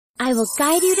I will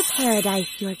guide you to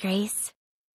paradise, Your Grace.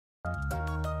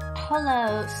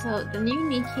 Hello, so the new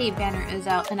Nikke banner is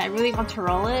out and I really want to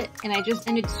roll it, and I just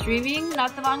ended streaming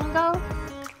not that long ago,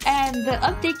 and the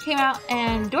update came out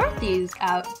and Dorothy's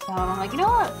out, so I'm like, you know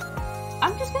what?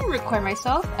 I'm just gonna record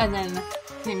myself and then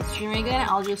when I'm streaming again,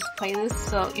 I'll just play this,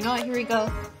 so you know what, here we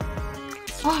go.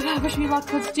 Oh god, wish me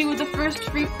luck, let's do the first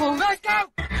free pull. Let's go!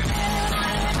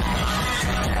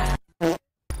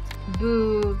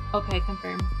 Boo. Okay,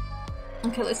 confirm.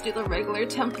 Okay, let's do the regular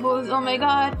tempos. Oh my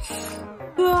god. Please.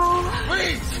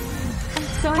 I'm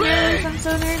so nervous, I'm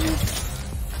so nervous.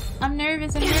 I'm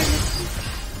nervous.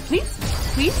 Please?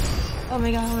 Oh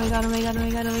my god, oh my god, oh my god, oh my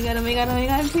god, oh my god, oh my god, oh my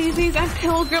god, please, I'm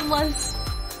pilgrimless.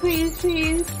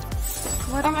 Please.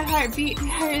 What are my heart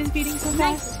is beating so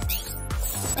fast.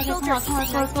 Okay, come on, slow.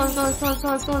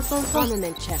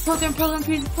 Armament check. Pilgrim,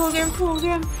 please,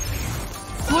 Pilgrim.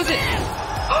 What is it?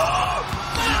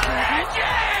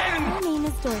 My name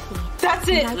is Dorothy. That's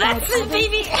it,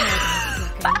 baby!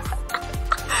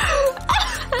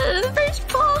 The first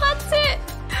pull, that's it!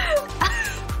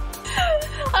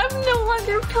 I'm no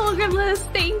longer pilgrimless,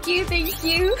 thank you.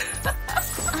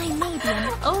 I may be.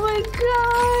 Oh my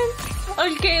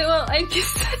god! Okay, well, I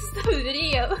guess that's the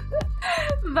video.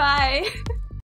 Bye!